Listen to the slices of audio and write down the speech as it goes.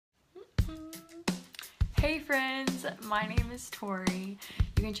Hey friends, my name is Tori.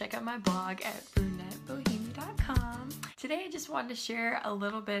 You can check out my blog at brunettebohemia.com. Today I just wanted to share a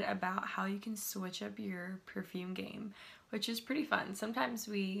little bit about how you can switch up your perfume game, which is pretty fun. Sometimes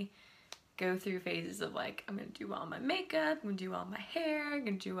we go through phases of like, I'm gonna do well on my makeup, I'm gonna do well on my hair, I'm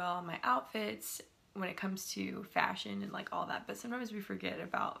gonna do well on my outfits when it comes to fashion and like all that, but sometimes we forget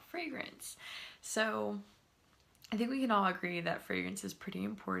about fragrance. So I think we can all agree that fragrance is pretty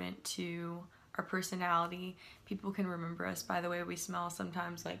important to our personality. People can remember us by the way we smell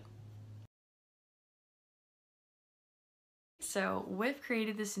sometimes. So WHIFF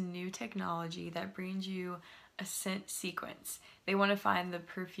created this new technology that brings you a scent sequence. They want to find the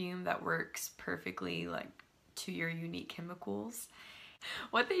perfume that works perfectly to your unique chemicals.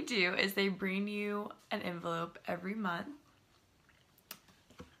 What they do is they bring you an envelope every month.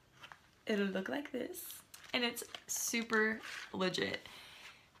 It'll look like this, and it's super legit.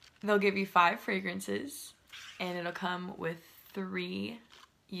 They'll give you 5 fragrances, and it'll come with 3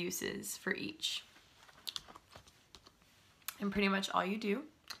 uses for each. And pretty much all you do,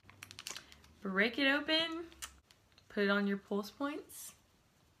 break it open, put it on your pulse points,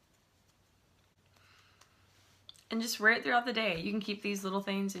 and just wear it throughout the day. You can keep these little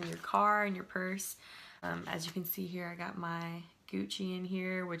things in your car, in your purse. As you can see here, I got my Gucci in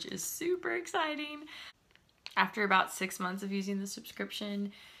here, which is super exciting. After about 6 months of using the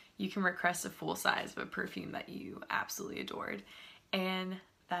subscription, you can request a full size of a perfume that you absolutely adored. And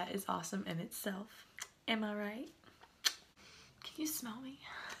that is awesome in itself. Am I right? Can you smell me?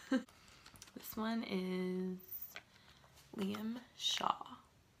 This one is Liam Shaw.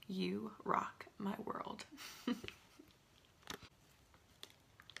 You rock my world.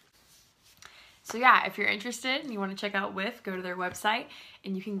 So yeah, if you're interested and you want to check out WHIFF, go to their website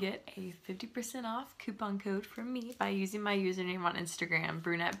and you can get a 50% off coupon code from me by using my username on Instagram,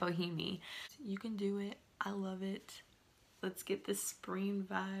 brunettebohemia. You can do it. I love it. Let's get this spring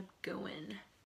vibe going.